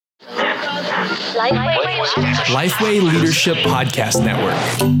Lifeway Leadership Podcast Network.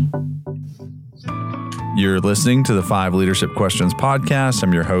 You're listening to the 5 Leadership Questions podcast.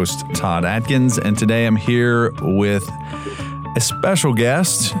 I'm your host, Todd Atkins, and today I'm here with a special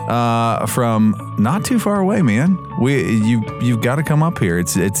guest from not too far away, man. You've got to come up here.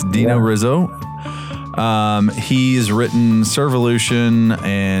 It's Dino Rizzo. He's written Servolution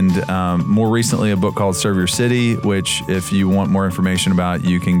and more recently a book called Serve Your City, which if you want more information about,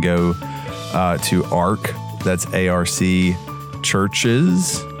 you can go to ARC. That's ARC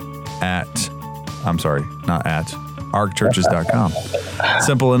churches arcchurches.com.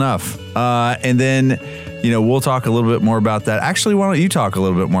 Simple enough. And then, we'll talk a little bit more about that. Actually, why don't you talk a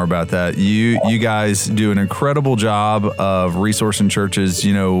little bit more about that? You guys do an incredible job of resourcing churches.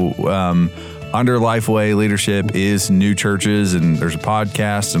 Under Lifeway Leadership is new churches, and there's a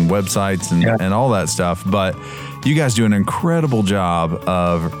podcast and websites and all that stuff. But you guys do an incredible job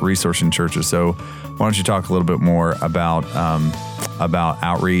of resourcing churches. So why don't you talk a little bit more about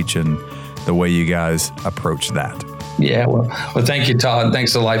outreach and the way you guys approach that? Yeah, well, thank you, Todd.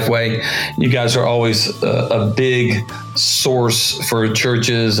 Thanks to Lifeway. You guys are always a big source for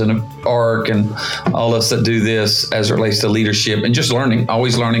churches and ARC and all us that do this as it relates to leadership and just learning,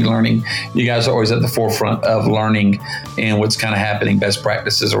 always learning. You guys are always at the forefront of learning and what's kind of happening, best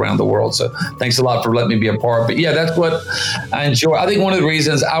practices around the world. So thanks a lot for letting me be a part. But yeah, that's what I enjoy. I think one of the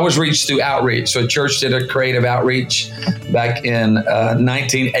reasons I was reached through outreach. So a church did a creative outreach back in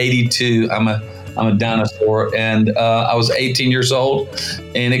 1982. I'm a dinosaur, and I was 18 years old,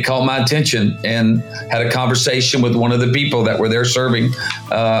 and it caught my attention, and had a conversation with one of the people that were there serving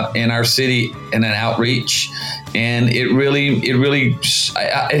in our city in an outreach, and it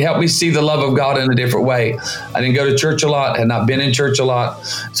helped me see the love of God in a different way. I didn't go to church a lot, had not been in church a lot,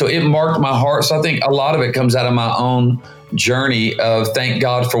 so it marked my heart. So I think a lot of it comes out of my own journey of thank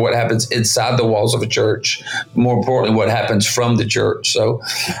God for what happens inside the walls of a church, more importantly, what happens from the church. So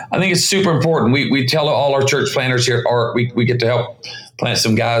I think it's super important. We tell all our church planners here at ARC, we get to help plant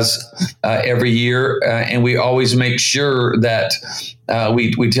some guys every year, and we always make sure that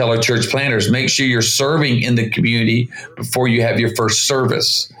we tell our church planners, make sure you're serving in the community before you have your first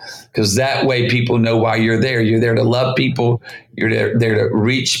service, because that way people know why you're there. You're there to love people. You're there to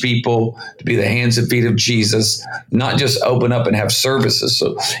reach people, to be the hands and feet of Jesus, not just open up and have services.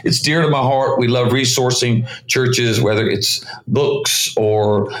 So it's dear to my heart. We love resourcing churches, whether it's books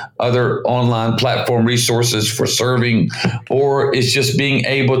or other online platform resources for serving, or it's just being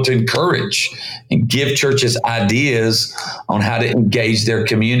able to encourage and give churches ideas on how to engage their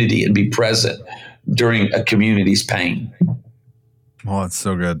community and be present during a community's pain. Well, it's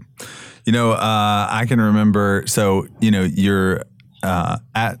so good. I can remember, you're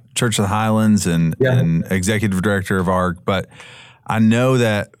at Church of the Highlands and executive director of ARC, but I know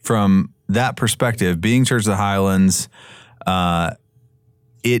that from that perspective, being Church of the Highlands, when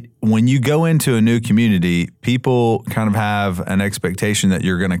you go into a new community, people kind of have an expectation that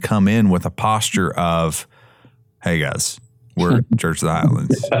you're going to come in with a posture of, hey guys, we're Church of the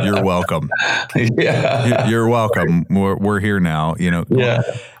Highlands. You're welcome. Yeah. You're welcome. We're here now, Yeah.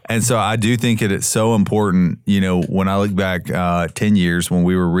 And so I do think it's so important, when I look back 10 years when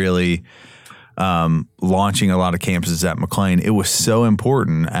we were really launching a lot of campuses at McLean, it was so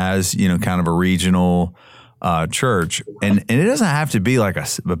important as, kind of a regional church. And it doesn't have to be like a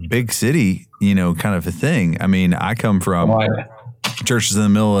big city, kind of a thing. I mean, I come from churches in the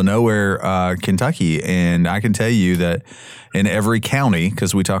middle of nowhere, Kentucky, and I can tell you that in every county,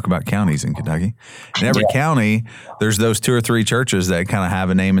 because we talk about counties in Kentucky, in every county, there's those 2 or 3 churches that kind of have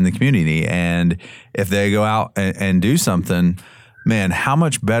a name in the community. And if they go out and do something, man, how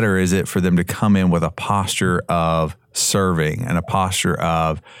much better is it for them to come in with a posture of serving and a posture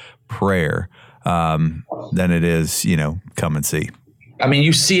of prayer than it is, come and see. I mean,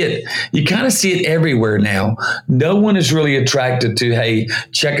 you see it, you kind of see it everywhere now. No one is really attracted to, hey,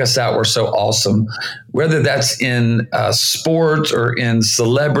 check us out, we're so awesome. Whether that's in sports or in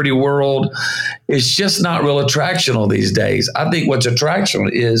celebrity world, it's just not real attractional these days. I think what's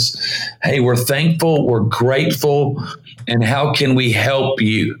attractional is, hey, we're thankful, we're grateful, and how can we help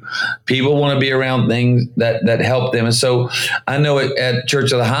you? People want to be around things that help them. And so I know at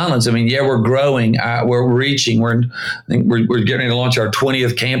Church of the Highlands, I mean, we're growing, we're reaching, I think we're getting to launch our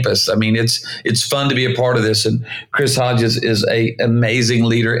 20th campus. I mean, it's fun to be a part of this. And Chris Hodges is an amazing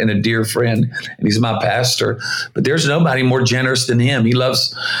leader and a dear friend, and he's my pastor. But there's nobody more generous than him. He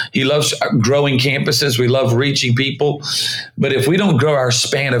loves growing campuses. We love reaching people. But if we don't grow our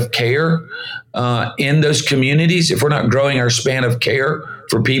span of care in those communities, if we're not growing our span of care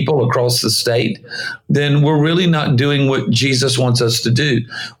for people across the state, then we're really not doing what Jesus wants us to do,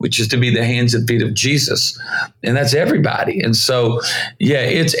 which is to be the hands and feet of Jesus. And that's everybody. And so,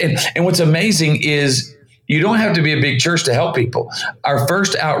 and what's amazing is you don't have to be a big church to help people. Our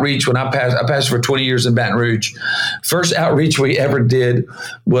first outreach, when I passed for 20 years in Baton Rouge, first outreach we ever did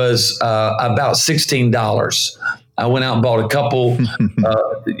was about $16. I went out and bought a couple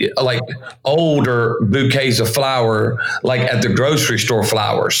like older bouquets of flower, like at the grocery store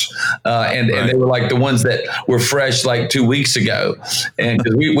flowers. And they were like the ones that were fresh like 2 weeks ago. And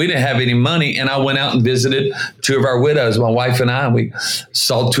we didn't have any money. And I went out and visited two of our widows, my wife and I. We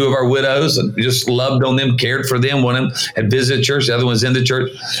saw two of our widows and just loved on them, cared for them. One of them had visited church, the other one's in the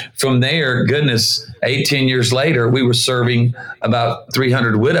church. From there, 18 years later, we were serving about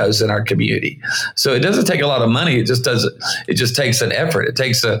 300 widows in our community. So it doesn't take a lot of money. It just takes an effort. It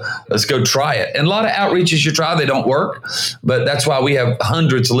takes let's go try it. And a lot of outreaches you try, they don't work, but that's why we have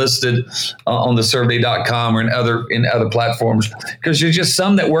hundreds listed on the survey.com or in other platforms, because there's just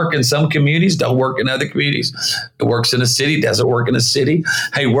some that work in some communities, don't work in other communities. It works in a city, doesn't work in a city.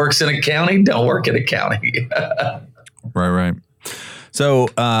 Hey, works in a county, don't work in a county. Right. So,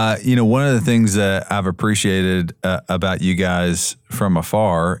 one of the things that I've appreciated about you guys from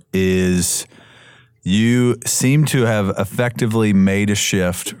afar is you seem to have effectively made a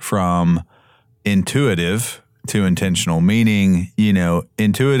shift from intuitive to intentional, meaning,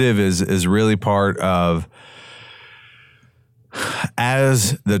 intuitive is really part of,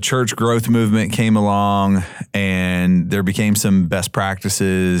 as the church growth movement came along and there became some best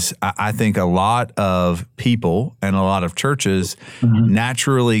practices, I think a lot of people and a lot of churches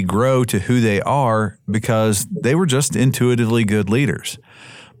naturally grow to who they are because they were just intuitively good leaders.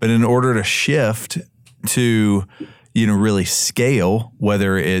 But in order to shift to, really scale,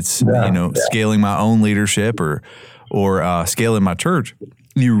 whether it's, scaling my own leadership or scaling my church,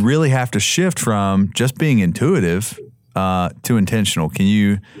 you really have to shift from just being intuitive to intentional. Can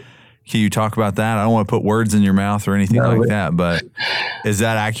you talk about that? I don't want to put words in your mouth or anything like that, but is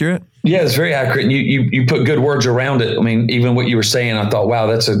that accurate? Yeah, it's very accurate. And you put good words around it. I mean, even what you were saying, I thought, wow,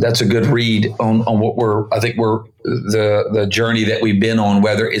 that's a good read on what we're the journey that we've been on,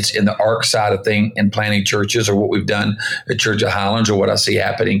 whether it's in the ARC side of thing and planning churches, or what we've done at Church of Highlands, or what I see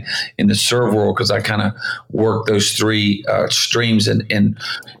happening in the serve world, because I kind of work those three streams in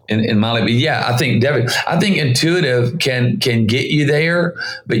my life. But yeah, I think intuitive can get you there,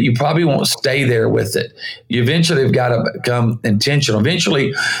 but you probably won't stay there with it. You eventually have got to become intentional.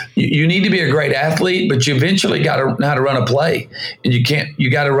 Eventually, you need to be a great athlete, but you eventually got to know how to run a play, and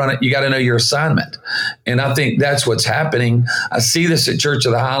you got to run it. You got to know your assignment. And I think that's what's happening. I see this at Church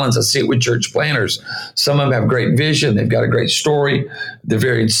of the Highlands. I see it with church planners. Some of them have great vision. They've got a great story. They're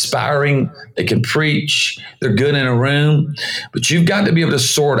very inspiring. They can preach. They're good in a room, but you've got to be able to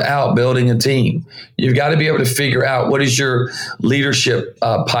sort out building a team. You've got to be able to figure out what is your leadership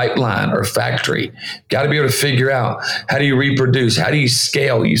pipeline or factory. Got to be able to figure out, how do you reproduce? How do you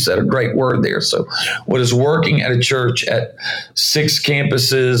scale? You said a great word there. So what is working at a church at 6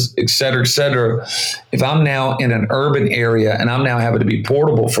 campuses, et cetera, if I'm now in an urban area and I'm now having to be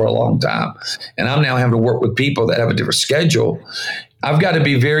portable for a long time, and I'm now having to work with people that have a different schedule, I've got to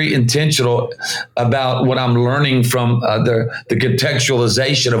be very intentional about what I'm learning from the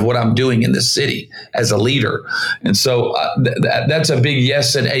contextualization of what I'm doing in the city as a leader. And so that's a big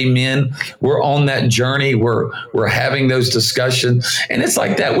yes and amen. We're on that journey. We're having those discussions. And it's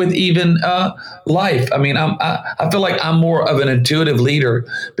like that with even life. I mean, I feel like I'm more of an intuitive leader,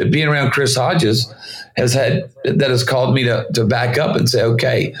 but being around Chris Hodges has called me to back up and say,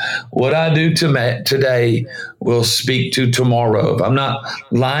 okay, what I do today will speak to tomorrow. If I'm not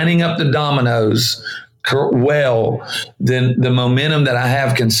lining up the dominoes well, then the momentum that I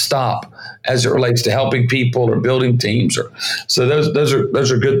have can stop as it relates to helping people or building teams. So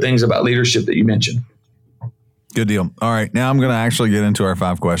those are good things about leadership that you mentioned. Good deal. All right, now I'm going to actually get into our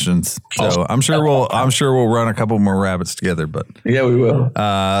 5 questions. So I'm sure we'll run a couple more rabbits together, but yeah, we will.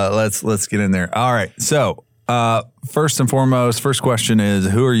 Let's get in there. All right. So first and foremost, first question is,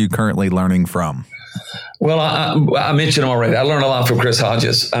 who are you currently learning from? Well, I mentioned him already. I learned a lot from Chris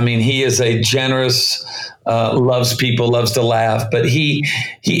Hodges. I mean, he is a generous, loves people, loves to laugh, but he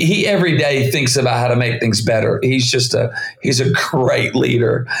every day thinks about how to make things better. He's a great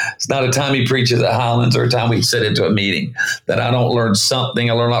leader. It's not a time he preaches at Highlands or a time we sit into a meeting that I don't learn something.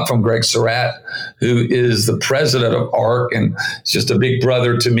 I learn a lot from Greg Surratt, who is the president of ARC, and it's just a big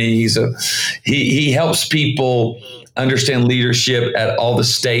brother to me. He helps people understand leadership at all the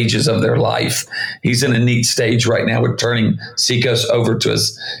stages of their life. He's in a neat stage right now with turning Seacoast over to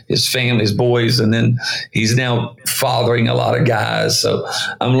his family, his boys, and then he's now fathering a lot of guys. So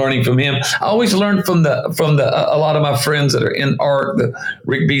I'm learning from him. I always learn from a lot of my friends that are in art, the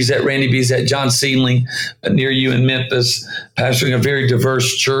Rick Bezet, Randy Bezet, John Seeley, near you in Memphis, pastoring a very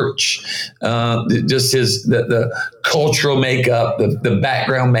diverse church. Just the cultural makeup, the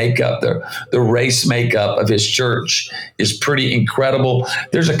background makeup, the race makeup of his church is pretty incredible.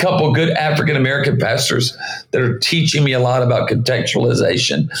 There's a couple good African-American pastors that are teaching me a lot about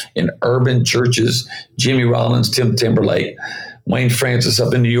contextualization in urban churches. Jimmy Rollins, Tim Timberlake, Wayne Francis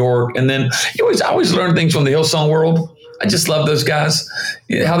up in New York. And then I always learn things from the Hillsong world. I just love those guys,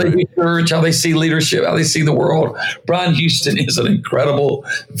 how they do church, how they see leadership, how they see the world. Brian Houston is an incredible,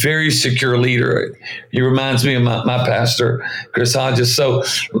 very secure leader. He reminds me of my pastor, Chris Hodges. So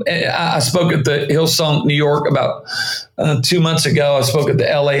I spoke at the Hillsong New York about 2 months ago. I spoke at the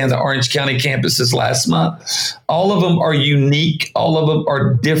LA and the Orange County campuses last month. All of them are unique. All of them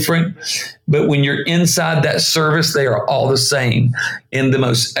are different. But when you're inside that service, they are all the same in the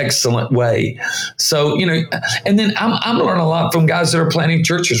most excellent way. So, and then I'm learning a lot from guys that are planting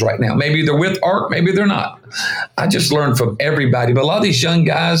churches right now. Maybe they're with ARC, maybe they're not. I just learn from everybody. But a lot of these young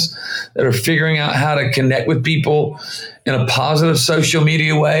guys that are figuring out how to connect with people in a positive social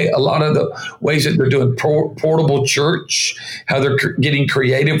media way, a lot of the ways that they're doing portable church, how they're getting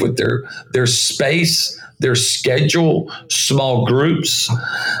creative with their space, their schedule, small groups.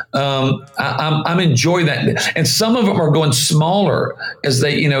 I'm enjoying that. And some of them are going smaller as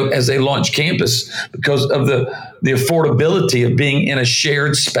they launch campus because of the affordability of being in a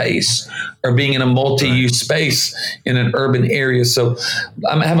shared space or being in a multi-use space in an urban area. So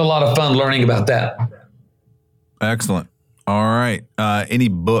I'm having a lot of fun learning about that. Excellent. All right. Any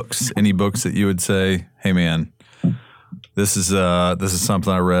books that you would say, hey man, this is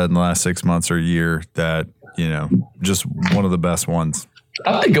something I read in the last 6 months or a year that, just one of the best ones.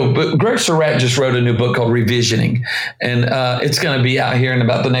 I think Greg Surratt just wrote a new book called Revisioning, and it's going to be out here in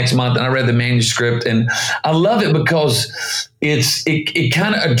about the next month. And I read the manuscript, and I love it because it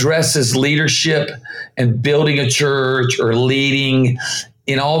kind of addresses leadership and building a church or leading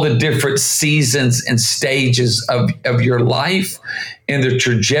in all the different seasons and stages of your life and the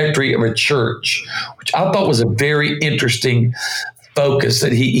trajectory of a church, which I thought was a very interesting focus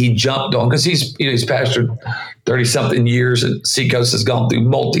that he jumped on, because he's pastored 30-something years, and Seacoast has gone through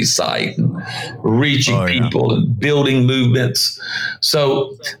multi-site and reaching people and building movements.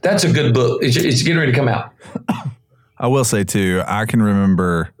 So that's a good book. It's getting ready to come out. I will say too, I can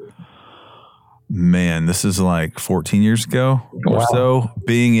remember, man, this is like 14 years ago or so,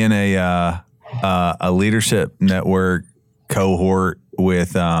 being in a leadership network cohort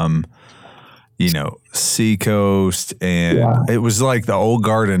with Seacoast, and it was like the old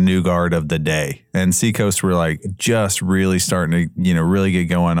guard and new guard of the day. And Seacoast were like just really starting to, really get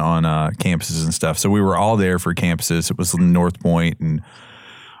going on campuses and stuff. So we were all there for campuses. It was North Point and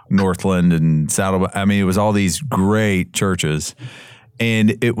Northland and Saddle. I mean, it was all these great churches.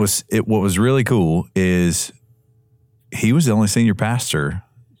 And what was really cool is he was the only senior pastor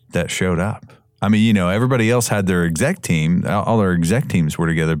that showed up. I mean, everybody else had their exec team. All their exec teams were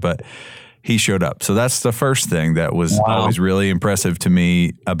together, but he showed up. So that's the first thing that was always really impressive to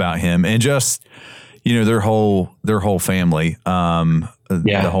me about him. And just, their whole family,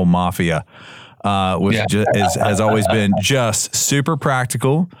 the whole mafia, has always been just super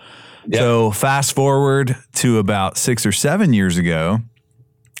practical. Yep. So fast forward to about 6 or 7 years ago,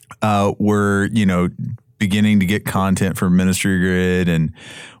 we're, beginning to get content from Ministry Grid, and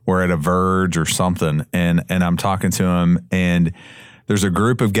we're at a Verge or something. And I'm talking to him, and there's a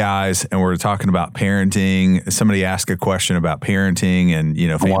group of guys, and we're talking about parenting. Somebody asked a question about parenting and,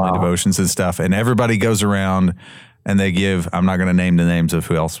 family devotions and stuff. And everybody goes around and they give, I'm not going to name the names of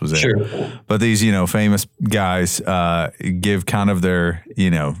who else was there, sure, but these, famous guys give kind of their,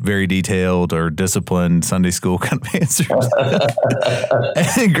 very detailed or disciplined Sunday school kind of answers.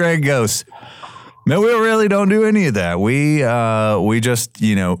 And Greg goes, man, we really don't do any of that. We just,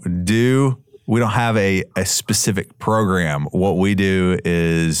 we don't have a specific program. What we do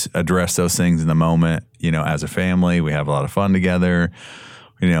is address those things in the moment. As a family, we have a lot of fun together.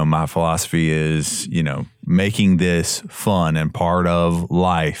 My philosophy is, making this fun and part of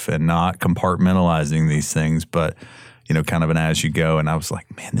life, and not compartmentalizing these things, but, kind of an as you go. And I was like,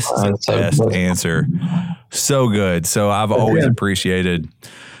 man, this is the best answer. So good. So I've always appreciated,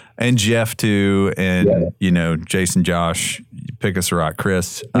 and Jeff too, and, Jason, Josh, pick us right,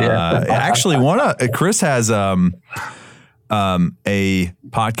 Chris. Actually, Chris has a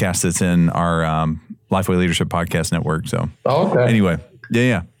podcast that's in our Lifeway Leadership Podcast Network. So okay. Anyway,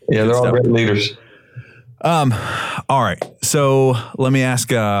 yeah. Yeah, they're all great leaders. All right. So let me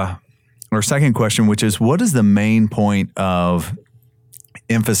ask our second question, which is, what is the main point of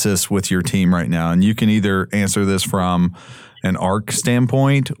emphasis with your team right now? And you can either answer this from an ARC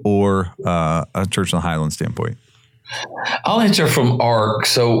standpoint or a Church in the Highlands standpoint. I'll answer from ARC.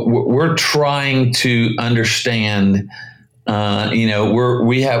 So we're trying to understand, we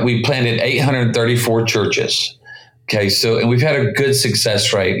planted 834 churches. Okay. So, and we've had a good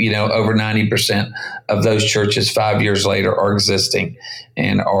success rate, over 90% of those churches 5 years later are existing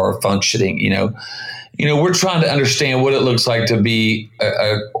and are functioning, we're trying to understand what it looks like to be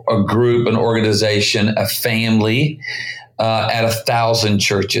a group, an organization, a family, at 1,000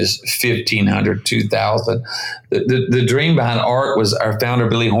 churches, 1,500, 2,000. The dream behind ARC was our founder,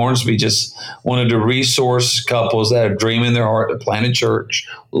 Billy Hornsby, just wanted to resource couples that have a dream in their heart to plant a church,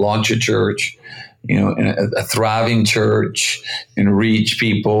 launch a church, a thriving church, and reach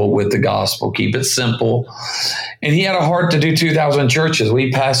people with the gospel, keep it simple. And he had a heart to do 2,000 churches.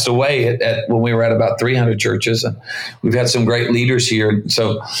 We passed away when we were at about 300 churches, and we've had some great leaders here.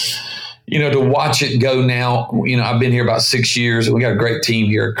 So, to watch it go now, I've been here about 6 years, and we got a great team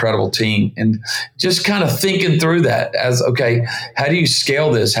here, incredible team, and just kind of thinking through that as, okay, how do you scale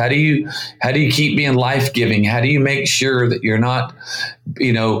this? How do you keep being life-giving? How do you make sure that you're not,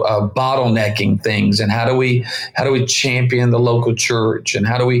 bottlenecking things? And how do we champion the local church? And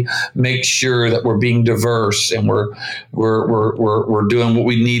how do we make sure that we're being diverse and we're doing what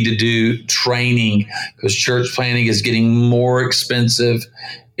we need to do, training, because church planning is getting more expensive.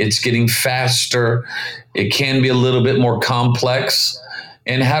 It's getting faster. It can be a little bit more complex.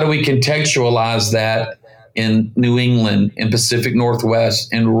 And how do we contextualize that in New England, in Pacific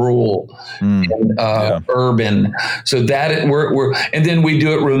Northwest, in rural, in urban? So that and then we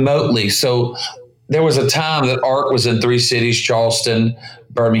do it remotely. So there was a time that ARC was in 3 cities, Charleston,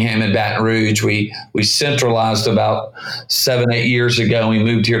 Birmingham, and Baton Rouge. We centralized about 7-8 years ago. We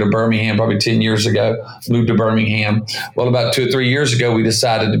moved here to Birmingham, probably 10 years ago, moved to Birmingham. Well, about 2 or 3 years ago, we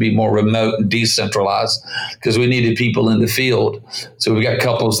decided to be more remote and decentralized because we needed people in the field. So we got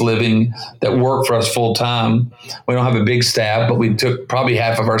couples living that work for us full time. We don't have a big staff, but we took probably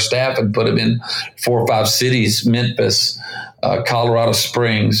half of our staff and put them in 4 or 5 cities, Memphis, Colorado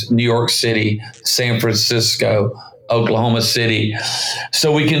Springs, New York City, San Francisco, Oklahoma City,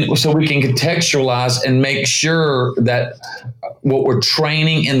 so we can contextualize and make sure that what we're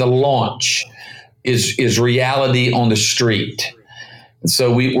training in the launch is reality on the street.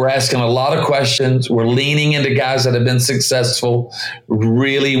 So we're asking a lot of questions. We're leaning into guys that have been successful,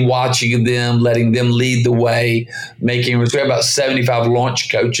 really watching them, letting them lead the way, we have about 75 launch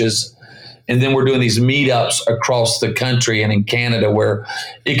coaches. And then we're doing these meetups across the country and in Canada where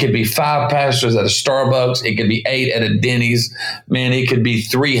it could be 5 pastors at a Starbucks. It could be 8 at a Denny's. Man, it could be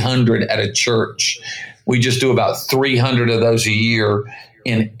 300 at a church. We just do about 300 of those a year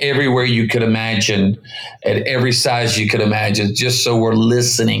in everywhere you could imagine, at every size you could imagine, just so we're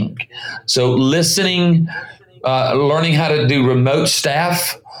listening. So listening, learning how to do remote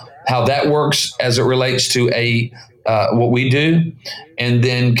staff, how that works as it relates to what we do, and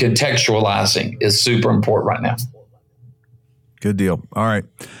then contextualizing is super important right now. Good deal. All right.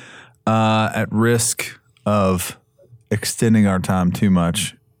 At risk of extending our time too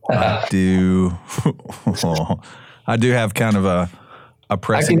much, I do have kind of a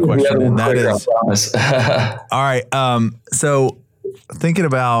pressing question, and that is, all right. So thinking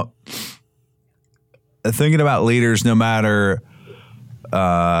about leaders, no matter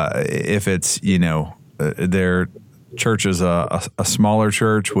if it's, their church is a smaller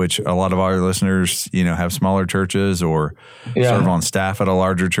church, which a lot of our listeners, have smaller churches or serve on staff at a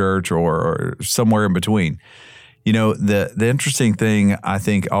larger church or somewhere in between. The interesting thing I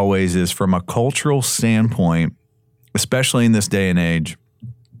think always is from a cultural standpoint, especially in this day and age,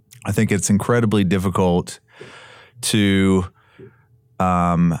 I think it's incredibly difficult to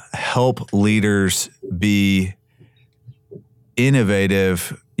help leaders be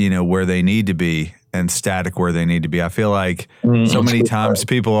innovative, where they need to be, and static where they need to be. I feel like so many times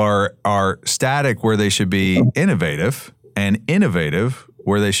people are static where they should be innovative, and innovative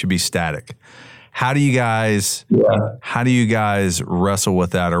where they should be static. How do you guys wrestle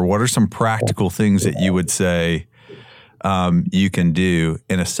with that? Or what are some practical things that you would say you can do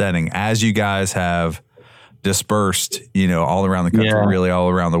in a setting as you guys have dispersed, all around the country, really all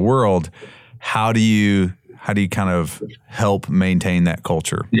around the world? How do you kind of help maintain that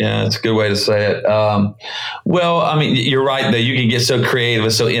culture? Yeah, that's a good way to say it. Well, I mean, you're right, though. You can get so creative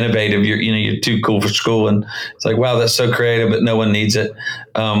and so innovative. You're too cool for school. And it's like, wow, that's so creative, but no one needs it.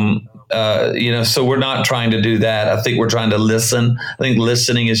 So we're not trying to do that. I think we're trying to listen. I think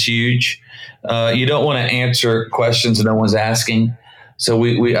listening is huge. You don't want to answer questions no one's asking. So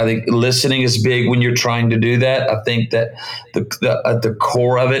I think listening is big when you're trying to do that. I think that at the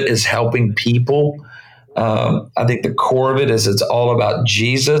core of it is helping people. I think the core of it is it's all about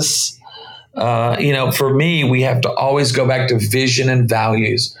Jesus. For me, we have to always go back to vision and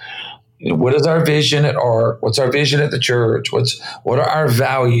values. What is our vision at ARC? What's our vision at the church? What are our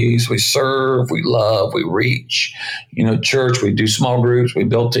values? We serve, we love, we reach. Church, we do small groups, we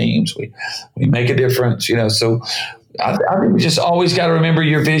build teams, we make a difference. So I think we just always got to remember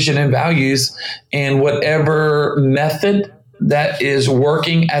your vision and values, and whatever method that is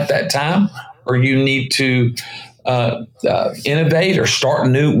working at that time, or you need to innovate or start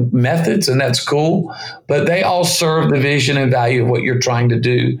new methods, and that's cool. But they all serve the vision and value of what you're trying to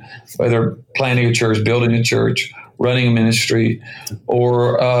do, whether planting a church, building a church, running a ministry,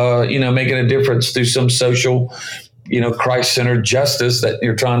 or making a difference through some social, Christ-centered justice that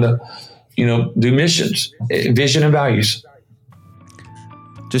you're trying to, do missions, vision and values.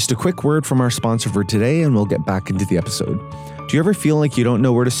 Just a quick word from our sponsor for today, and we'll get back into the episode. Do you ever feel like you don't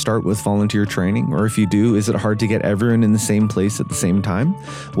know where to start with volunteer training? Or if you do, is it hard to get everyone in the same place at the same time?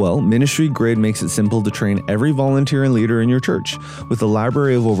 Well, Ministry Grid makes it simple to train every volunteer and leader in your church. With a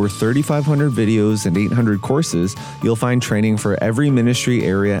library of over 3,500 videos and 800 courses, you'll find training for every ministry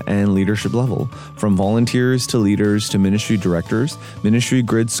area and leadership level. From volunteers to leaders to ministry directors, Ministry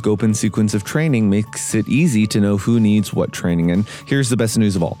Grid's scope and sequence of training makes it easy to know who needs what training. And here's the best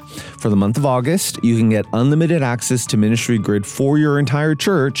news of all. For the month of August, you can get unlimited access to Ministry Grid for your entire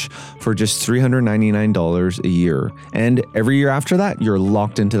church for just $399 a year. And every year after that, you're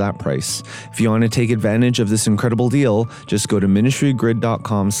locked into that price. If you want to take advantage of this incredible deal, just go to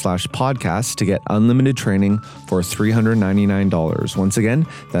ministrygrid.com/podcast to get unlimited training for $399. Once again,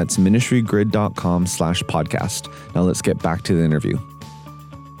 that's ministrygrid.com/podcast. Now let's get back to the interview.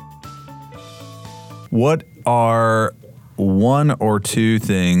 What are one or two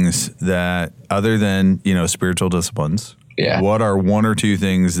things that, other than, spiritual disciplines, what are one or two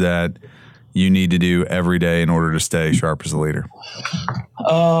things that you need to do every day in order to stay sharp as a leader?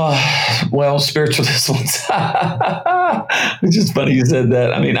 Spiritual disciplines. It's just funny you said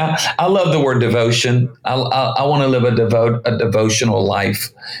that. I mean, I love the word devotion. I want to live a devotional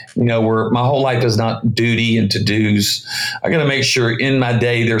life, where my whole life is not duty and to-dos. I got to make sure in my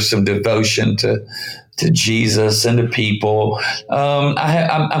day there's some devotion to Jesus and to people.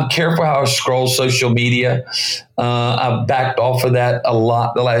 I'm careful how I scroll social media. I've backed off of that a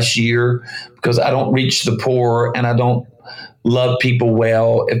lot the last year because I don't reach the poor and I don't love people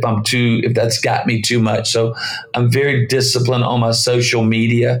well if that's got me too much. So I'm very disciplined on my social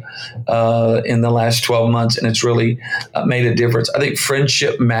media in the last 12 months, and it's really made a difference. I think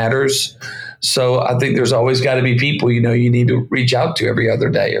friendship matters. So I think there's always got to be people, you need to reach out to every other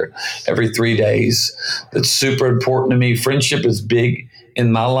day or every 3 days. That's super important to me. Friendship is big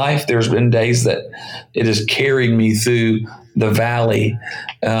in my life. There's been days that it has carried me through the valley.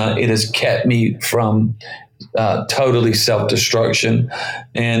 It has kept me from totally self-destruction,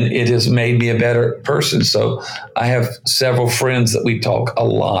 and it has made me a better person. So I have several friends that we talk a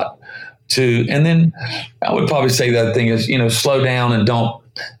lot to. And then I would probably say the other thing is, slow down and don't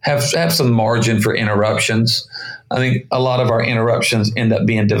have some margin for interruptions. I think a lot of our interruptions end up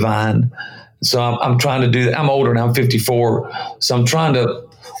being divine. So I'm trying to do that. I'm older now, I'm 54. So I'm trying to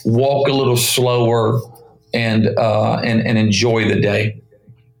walk a little slower and enjoy the day.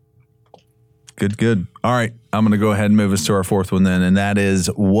 Good. All right. I'm going to go ahead and move us to our fourth one then. And that is,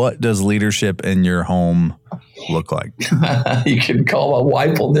 what does leadership in your home look like? You can call my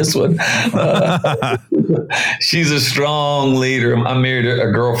wife on this one. She's a strong leader. I married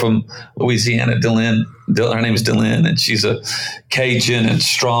a girl from Louisiana, Dylan. Her name is Dylan, and she's a Cajun and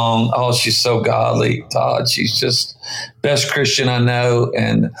strong. Oh, she's so godly, Todd. She's just best Christian I know.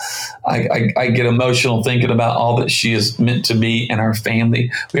 And I get emotional thinking about all that she is meant to be in our family.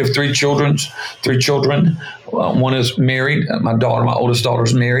 We have three children. One is married. My oldest daughter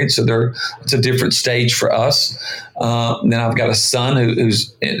is married. So it's a different stage for us. Then I've got a son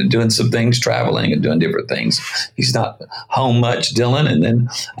who's doing some things, traveling and doing different things. He's not home much, Dylan. And then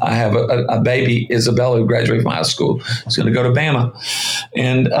I have a baby, Isabella, who graduated from high school. She's going to go to Bama.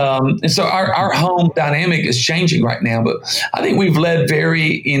 And so our home dynamic is changing right now. But I think we've led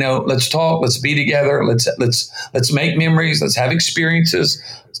very, let's talk, let's be together, let's make memories, let's have experiences,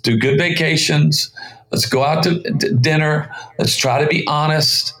 let's do good vacations. Let's go out to dinner. Let's try to be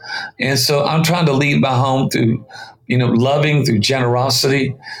honest. And so I'm trying to lead my home through, loving, through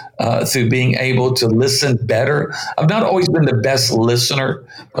generosity, through being able to listen better. I've not always been the best listener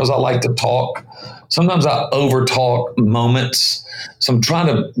because I like to talk. Sometimes I over talk moments. So I'm trying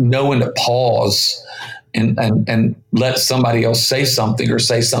to know when to pause and let somebody else say something or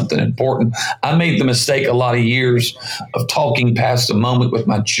say something important. I made the mistake a lot of years of talking past a moment with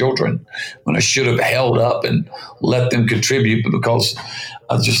my children when I should have held up and let them contribute, but because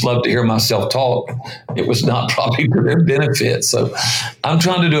I just love to hear myself talk, it was not probably to their benefit. So I'm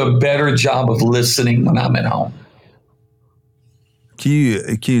trying to do a better job of listening when I'm at home. Can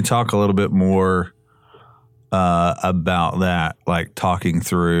you talk a little bit more about that, like talking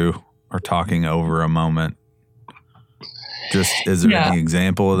through or talking over a moment? Just, is there any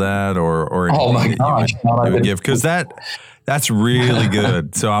example of that or oh my gosh, you would give? Because that's really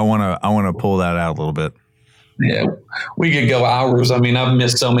good. So I want to pull that out a little bit. Yeah, we could go hours. I mean, I've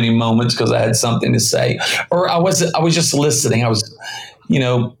missed so many moments because I had something to say, or I was just listening. I was,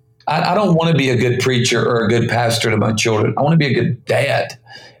 I don't want to be a good preacher or a good pastor to my children. I want to be a good dad.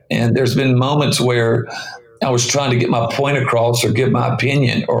 And there's been moments where I was trying to get my point across or give my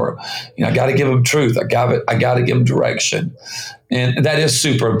opinion, or, I got to give them truth. I got to give them direction. And that is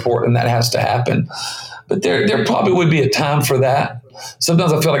super important. That has to happen. But there probably would be a time for that.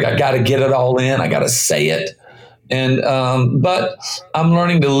 Sometimes I feel like I got to get it all in. I got to say it. And, but I'm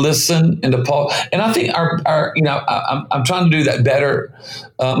learning to listen and to pause. And I think I'm trying to do that better.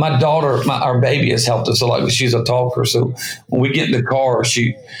 My daughter, our baby, has helped us a lot. She's a talker. So when we get in the car,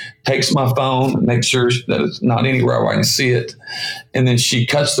 she takes my phone, makes sure that it's not anywhere where I can see it. And then she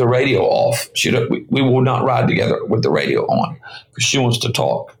cuts the radio off. We will not ride together with the radio on because she wants to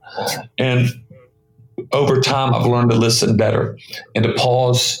talk. And over time, I've learned to listen better and to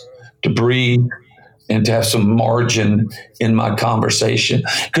pause, to breathe, and to have some margin in my conversation.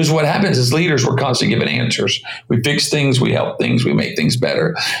 Because what happens is leaders, we're constantly giving answers. We fix things, we help things, we make things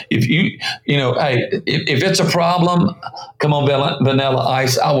better. If if it's a problem, come on, Vanilla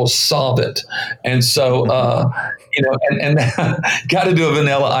Ice, I will solve it. And so, and got to do a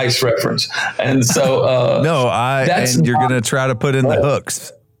Vanilla Ice reference. And so, and you're going to try to put in the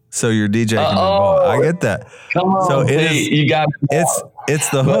hooks. So your DJ can involve. I get that. Come on, so you got it's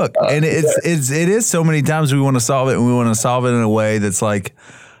the hook, and it is so many times we want to solve it, and we want to solve it in a way that's like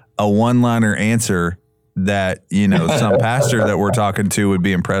a one-liner answer that some pastor that we're talking to would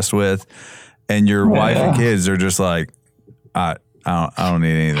be impressed with, and your wife and kids are just like, I don't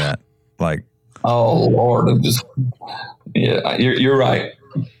need any of that. Like, oh Lord, you're right.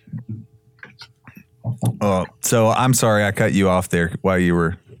 So I'm sorry I cut you off there while you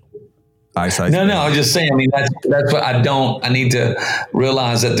were. No, I was just saying, I mean, that's what I need to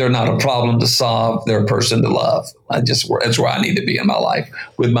realize that they're not a problem to solve. They're a person to love. That's where I need to be in my life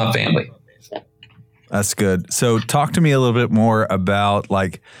with my family. That's good. So talk to me a little bit more about,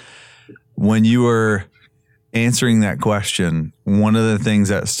 like, when you were answering that question, one of the things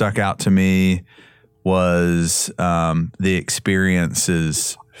that stuck out to me was the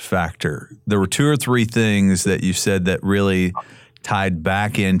experiences factor. There were 2 or 3 things that you said that really tied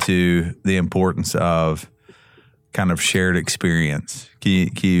back into the importance of kind of shared experience. Can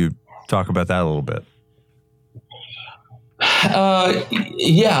you talk about that a little bit?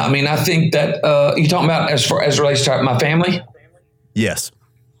 Yeah. I mean, I think that you're talking about as it relates to my family? Yes.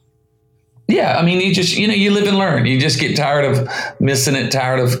 Yeah, I mean, you live and learn. You just get tired of missing it,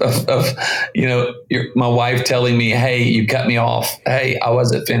 tired of my wife telling me, hey, you cut me off. Hey, I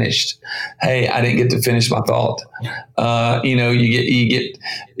wasn't finished. Hey, I didn't get to finish my thought.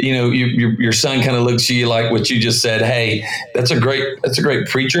 Your son kind of looks at you like what you just said. Hey, that's a great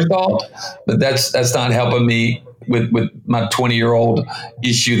preacher thought, but that's not helping me with my 20-year-old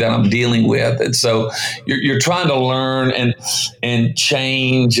issue that I'm dealing with. And so you're trying to learn and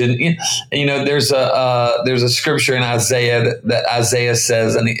change. And, there's a scripture in Isaiah that Isaiah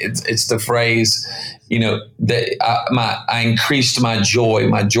says, and it's the phrase, that I increased my joy.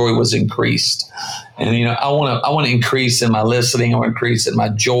 My joy was increased. And, I want to increase in my listening. I want to increase in my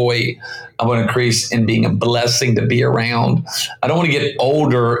joy. I want to increase in being a blessing to be around. I don't want to get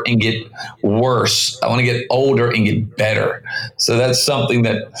older and get worse. I want to get older and get better. So that's something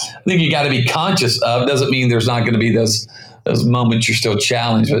that I think you got to be conscious of. Doesn't mean there's not going to be those moments you're still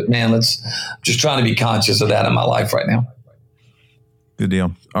challenged. But man, just trying to be conscious of that in my life right now. Good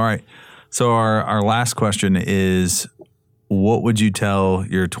deal. All right. So our last question is, what would you tell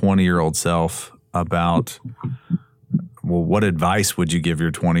your 20-year-old self about? Well, what advice would you give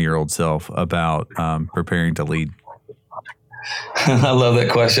your 20-year-old self about preparing to lead? I love that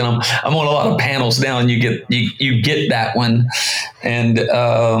question. I'm on a lot of panels now, and you get that one, and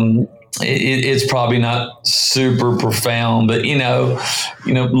it's probably not super profound, but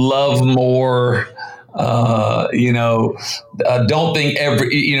love more. Don't think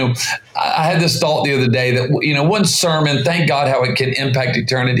I had this thought the other day that, one sermon, thank God how it can impact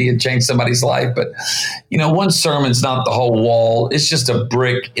eternity and change somebody's life. But, one sermon's not the whole wall. It's just a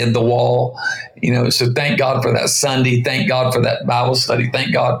brick in the wall, so thank God for that Sunday. Thank God for that Bible study.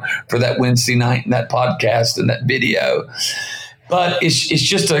 Thank God for that Wednesday night and that podcast and that video. But it's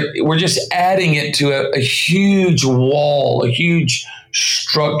just we're just adding it to a huge wall, a huge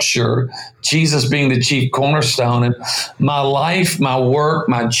structure, Jesus being the chief cornerstone. And my life, my work,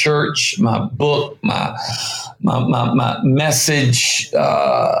 my church, my book, my message,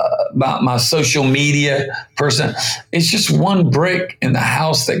 my social media person, it's just one brick in the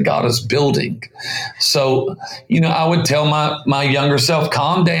house that God is building. So, I would tell my younger self,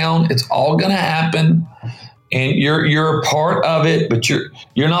 calm down. It's all going to happen. And you're a part of it, but you're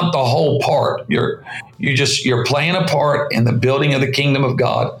not the whole part. You're playing a part in the building of the kingdom of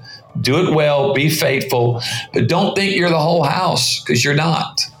God. Do it well, be faithful, but don't think you're the whole house, because you're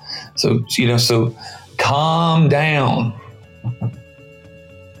not. So calm down.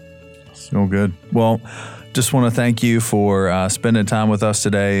 So good. Well, just want to thank you for spending time with us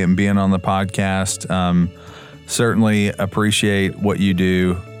today and being on the podcast. Certainly appreciate what you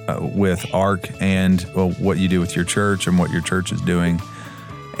do with ARC and what you do with your church and what your church is doing.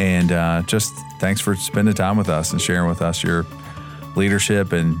 And just thanks for spending time with us and sharing with us your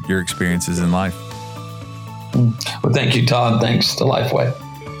leadership and your experiences in life. Well, thank you, Todd. Thanks to Lifeway.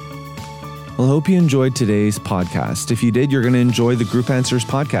 Well, I hope you enjoyed today's podcast. If you did, you're going to enjoy the Group Answers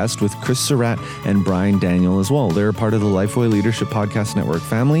podcast with Chris Surratt and Brian Daniel as well. They're a part of the Lifeway Leadership Podcast Network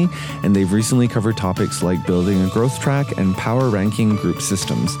family, and they've recently covered topics like building a growth track and power ranking group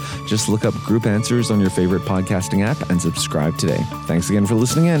systems. Just look up Group Answers on your favorite podcasting app and subscribe today. Thanks again for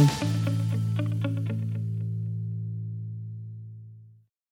listening in.